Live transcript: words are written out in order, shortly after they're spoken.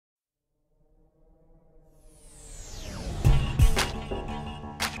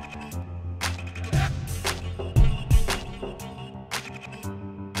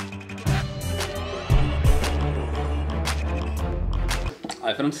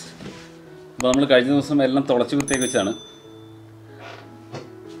Hi friends, അപ്പോൾ നമ്മൾ കഴിഞ്ഞ ദിവസം എല്ലാം തുളച്ച് വൃത്തിയാക്കി വെച്ചാണ്.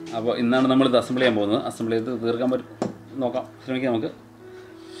 അപ്പോൾ ഇന്നാണ് നമ്മളിത് അസംബിൾ ചെയ്യാൻ പോകുന്നത്. അസംബിൾ ചെയ്ത് തീർക്കാൻ ശ്രമിക്കാം നമുക്ക്.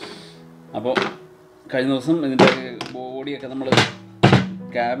 അപ്പോൾ കഴിഞ്ഞ ദിവസം ഇതിൻ്റെ ബോഡിയൊക്കെ നമ്മൾ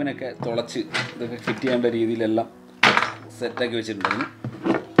ക്യാബിനൊക്കെ തുളച്ച് ഇതൊക്കെ ഫിറ്റ് ചെയ്യേണ്ട രീതിയിലെല്ലാം സെറ്റാക്കി വെച്ചിട്ടുണ്ടായിരുന്നു.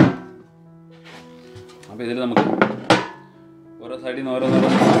 അപ്പോൾ ഇതിൽ നമുക്ക് ഓരോ സൈഡിൽ നിന്ന് ഓരോന്നോരോ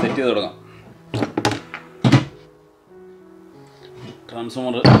സെറ്റ് ചെയ്ത് തുടങ്ങാം.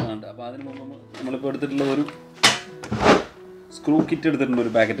 ട്രാൻസ്ഫോമർ ഉണ്ട്. അപ്പോൾ അതിന് മുമ്പ് നമ്മളിപ്പോൾ എടുത്തിട്ടുള്ള ഒരു സ്ക്രൂ കിറ്റ് എടുത്തിട്ടുണ്ട്.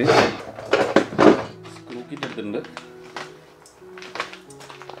 ഒരു പാക്കറ്റ് സ്ക്രൂ കിറ്റ് എടുത്തിട്ടുണ്ട്.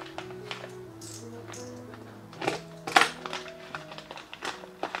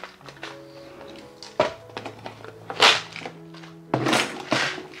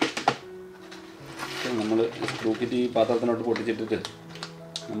 നമ്മൾ സ്ക്രൂ കിറ്റ് ഈ പാത്രത്തിനോട്ട് പൊട്ടിച്ചിട്ടിട്ട്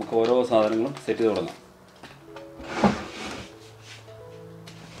നമുക്ക് ഓരോ സാധനങ്ങളും സെറ്റ് ചെയ്ത് തുടങ്ങാം.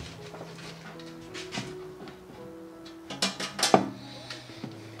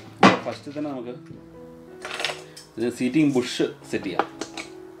 ഫസ്റ്റ് തന്നെ നമുക്ക് ഇത് സീറ്റിംഗ് ബുഷ് സെറ്റ് ചെയ്യാം.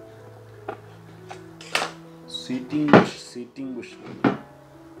 സീറ്റിംഗ്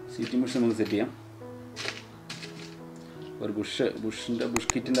ബുഷ് നമുക്ക് സെറ്റ് ചെയ്യാം. ഒരു ബുഷ്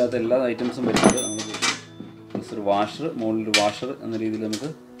കിറ്റിൻ്റെ അകത്ത് എല്ലാ ഐറ്റംസും വരുന്നത് നമുക്ക് പ്ലസ് ഒരു വാഷർ, മുകളിലൊരു വാഷർ എന്ന രീതിയിൽ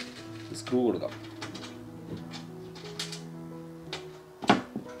നമുക്ക് സ്ക്രൂ കൊടുക്കാം.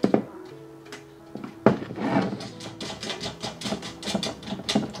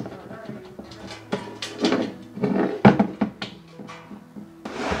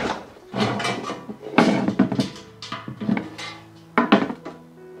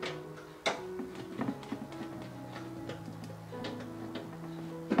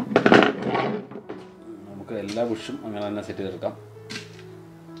 എല്ലാ ബുഷും അങ്ങനെ തന്നെ സെറ്റ് ചെയ്തെടുക്കാം.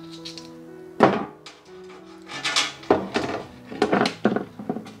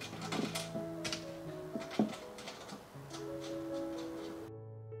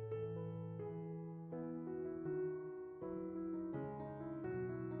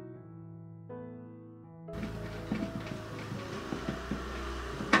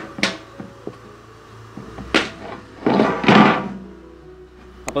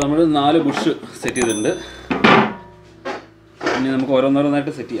 അപ്പോൾ നമ്മൾ 4 ബുഷ് സെറ്റ് ചെയ്തിട്ടുണ്ട്. ഇനി നമുക്ക്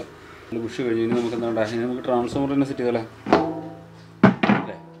ഓരോന്നോരോന്നായിട്ട് സെറ്റ് ചെയ്യാം. ബുഷ് കഴിഞ്ഞ് ഇനി നമുക്ക് എന്താ ഇനി നമുക്ക് ട്രാൻസ്ഫോമർ തന്നെ സെറ്റ് ചെയ്തല്ലേ.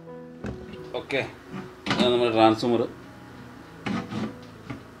 ഓക്കെ, അതാണ് നമ്മുടെ ട്രാൻസ്ഫോമർ.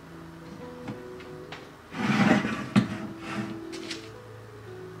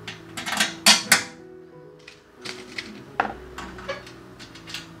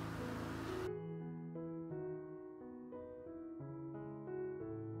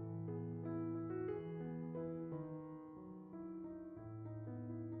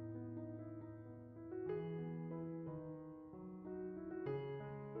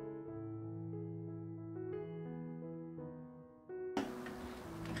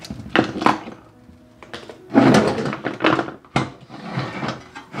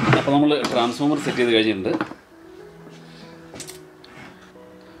 അപ്പോൾ നമ്മൾ ട്രാൻസ്ഫോമർ സെറ്റ് ചെയ്ത് കഴിഞ്ഞിട്ടുണ്ട്.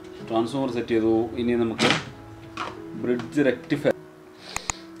 ട്രാൻസ്ഫോമർ സെറ്റ് ചെയ്തു. ഇനി നമുക്ക് ബ്രിഡ്ജ് റെക്ടിഫയർ.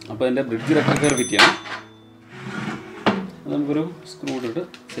 അപ്പോൾ അതിൻ്റെ ബ്രിഡ്ജ് റെക്ടിഫയർ ഫിറ്റ് ചെയ്യണം. അത് നമുക്കൊരു സ്ക്രൂ ഇട്ടിട്ട്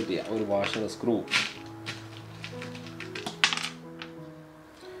സെറ്റ് ചെയ്യാം. ഒരു വാഷർ സ്ക്രൂ.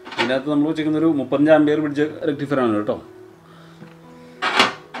 ഇതിനകത്ത് നമ്മൾ വെച്ചിരിക്കുന്ന ഒരു 35 ആംപിയർ ബ്രിഡ്ജ് റെക്ടിഫയർ ആണ് കേട്ടോ.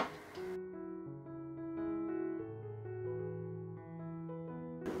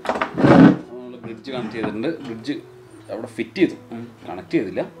 ബ്രിഡ്ജ് കണക്ട് ചെയ്തിട്ടുണ്ട്. ബ്രിഡ്ജ് അവിടെ ഫിറ്റ് ചെയ്തു, കണക്ട്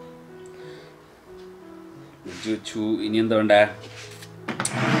ചെയ്തില്ല. ബ്രിഡ്ജ് വെച്ചു. ഇനി എന്താ വേണ്ടേ?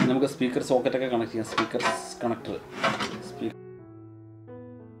 നമുക്ക് സ്പീക്കർ സോക്കറ്റൊക്കെ കണക്ട് ചെയ്യാം. സ്പീക്കർ കണക്ടർ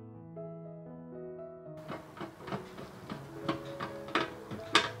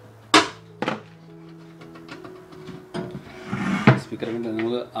സ്പീക്കർ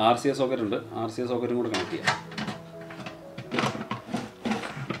നമുക്ക് RCA സോക്കറ്റ് ഉണ്ട്. RCA സോക്കറ്റും കൂടെ കണക്ട് ചെയ്യാം.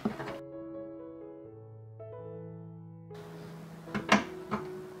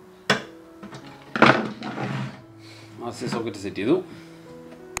 RCA സോക്കറ്റ് സെറ്റ് ചെയ്തു.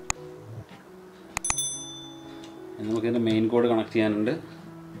 നമുക്കിതിൻ്റെ മെയിൻ കോഡ് കണക്ട് ചെയ്യാനുണ്ട്,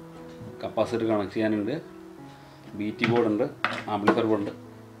 കപ്പാസിറ്റർ കണക്ട് ചെയ്യാനുണ്ട്, BT ബോർഡുണ്ട്, ആംപ്ലിഫയർ ബോർഡുണ്ട്.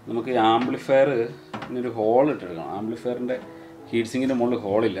 നമുക്ക് ഈ ആംപ്ലിഫയർ ഇതിനൊരു ഹോൾ ഇട്ടെടുക്കണം. ആംപ്ലിഫയറിൻ്റെ ഹീറ്റ് സിങ്കിൻ്റെ മുകളിൽ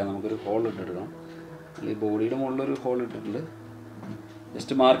ഹോളില്ല, നമുക്കൊരു ഹോൾ ഇട്ടെടുക്കണം. ഈ ബോഡിയുടെ മുകളിലൊരു ഹോൾ ഇട്ടിട്ടുണ്ട്.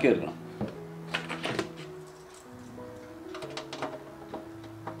 ജസ്റ്റ് മാർക്ക് ചെയ്തെടുക്കണം.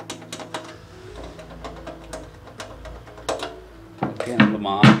 ഓക്കെ, നമ്മൾ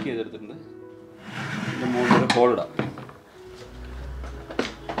മാർക്ക് ചെയ്തെടുത്തിട്ടുണ്ട്. ഇതിൻ്റെ മുകളിലൊരു ഹോൾ ഇടാം.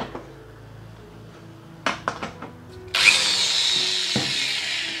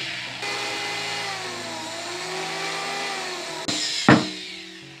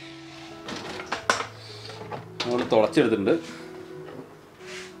 തുളച്ചെടുത്തിട്ടുണ്ട്.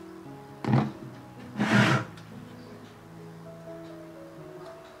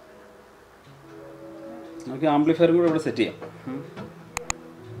 നമുക്ക് ആംപ്ലിഫയറും കൂടെ ഇവിടെ സെറ്റ് ചെയ്യാം.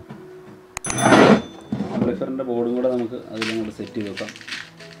 ആംപ്ലിഫയറിൻ്റെ ബോർഡും കൂടെ നമുക്ക് അതിലും കൂടെ സെറ്റ് ചെയ്ത് വെക്കാം.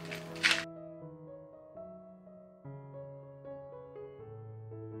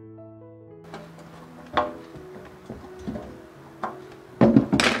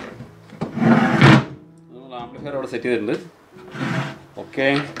 ആംപ്ലിഫയർ അവിടെ സെറ്റ് ചെയ്തിട്ടുണ്ട്. ഓക്കെ,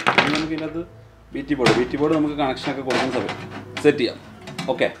 ഇനി നമുക്ക് ഇതിനകത്ത് ബി ടി ബോർഡ് നമുക്ക് കണക്ഷനൊക്കെ കൊടുക്കുന്ന സമയം സെറ്റ് ചെയ്യാം.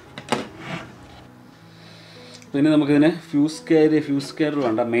 ഓക്കെ, പിന്നെ നമുക്കിതിന് ഫ്യൂസ് കെയർ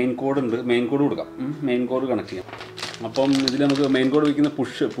വേണ്ട, മെയിൻ കോഡ് ഉണ്ട്. മെയിൻ കോഡ് കൊടുക്കാം. മെയിൻ കോഡ് കണക്ട് ചെയ്യാം. അപ്പം ഇതിൽ നമുക്ക് മെയിൻ കോഡ് വയ്ക്കുന്ന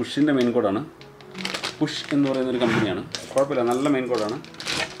പുഷിൻ്റെ മെയിൻ കോഡാണ്. പുഷ് എന്ന് പറയുന്നൊരു കമ്പനിയാണ്. കുഴപ്പമില്ല, നല്ല മെയിൻ കോഡാണ്.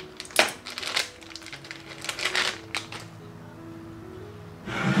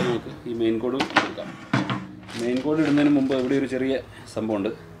 അപ്പോൾ നമുക്ക് ഈ മെയിൻ കോഡ് കൊടുക്കാം. മെയിൻ കോഡ് ഇടുന്നതിന് മുമ്പ് ഇവിടെ ഒരു ചെറിയ സംഭവമുണ്ട്,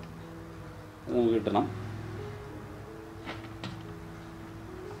 അത് നമുക്ക് കിട്ടണം.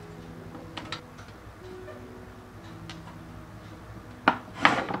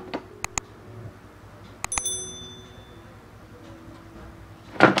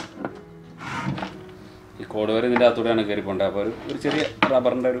 ഈ കോഡ് വരെ ഇതിൻ്റെ അകത്തൂടെയാണ് കയറി പോകേണ്ടത്. അപ്പോൾ ഒരു ചെറിയ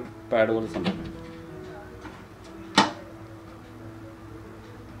റബ്ബറിൻ്റെ ഒരു പാഡ് പോലെ സംഭവം.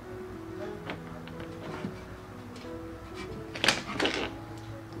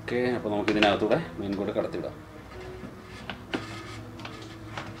 ഓക്കെ, അപ്പോൾ നമുക്ക് ഇതിനകത്തൂടെ മെയിൻ കോഡ് കടത്തിവിടാം.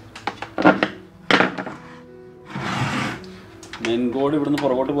 മെയിൻ കോഡ് ഇവിടുന്ന്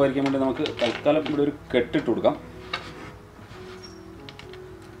പുറകോട്ട് പോയിരിക്കാൻ വേണ്ടി നമുക്ക് തൽക്കാലം ഇവിടെ ഒരു കെട്ടിട്ട് കൊടുക്കാം.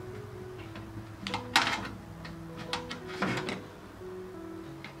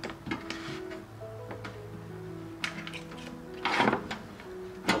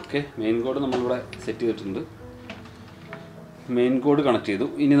 ഓക്കെ, മെയിൻ കോഡ് നമ്മളിവിടെ സെറ്റ് ചെയ്തിട്ടുണ്ട്. മെയിൻ കോഡ് കണക്ട് ചെയ്തു.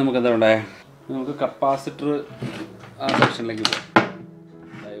 ഇനി നമുക്ക് എന്താ ഉണ്ടായേ, നമുക്ക് കപ്പാസിറ്റർ ആ സെക്ഷനിലേക്ക് പോകാം.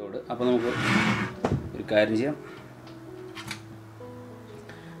 ഡയോഡ്. അപ്പോൾ നമുക്ക് ഒരു കാര്യം ചെയ്യാം,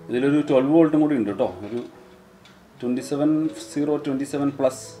 ഇതിലൊരു 12 വോൾട്ടും കൂടി ഉണ്ട് കേട്ടോ. ഒരു 27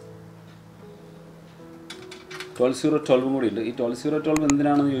 പ്ലസ് 12012 കൂടി ഉണ്ട്. ഈ 12012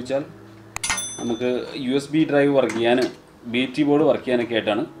 എന്തിനാണെന്ന് ചോദിച്ചാൽ നമുക്ക് USB ഡ്രൈവ് വർക്ക് ചെയ്യാൻ, BT ബോർഡ് വർക്ക് ചെയ്യാനൊക്കെ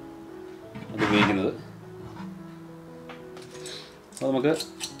ആയിട്ടാണ് അത് ഉപയോഗിക്കുന്നത്. അപ്പോൾ നമുക്ക്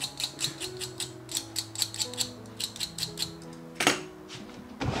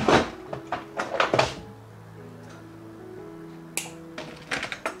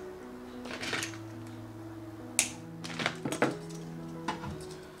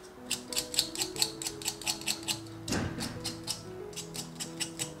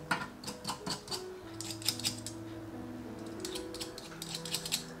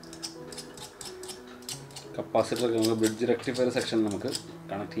കപ്പാസിറ്റർ നമുക്ക് ബ്രിഡ്ജ് റെക്ടിഫയർ സെക്ഷൻ നമുക്ക്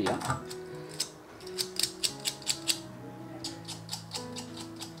കണക്ട് ചെയ്യാം.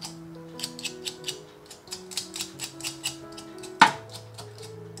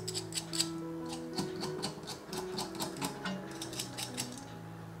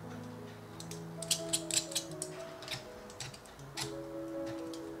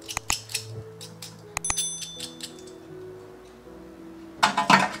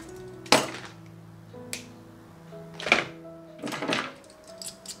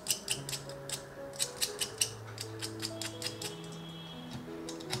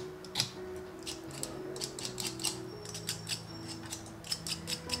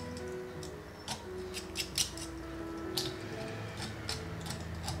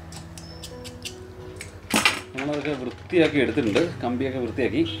 നമ്മളതൊക്കെ വൃത്തിയാക്കി എടുത്തിട്ടുണ്ട്, കമ്പിയൊക്കെ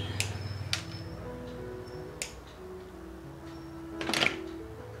വൃത്തിയാക്കി.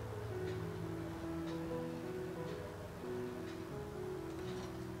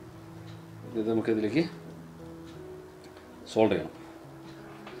 ഇത് നമുക്കിതിലേക്ക് സോൾഡർ ചെയ്യണം.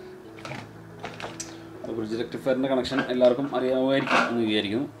 ബ്രിഡ്ജ് റെക്ടിഫയറിൻ്റെ കണക്ഷൻ എല്ലാവർക്കും അറിയാമായിരിക്കും എന്ന്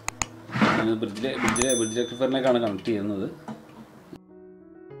വിചാരിക്കുന്നു. ബ്രിഡ്ജ് റെക്ടിഫയറിലേക്കാണ് കണക്ട് ചെയ്യുന്നത്.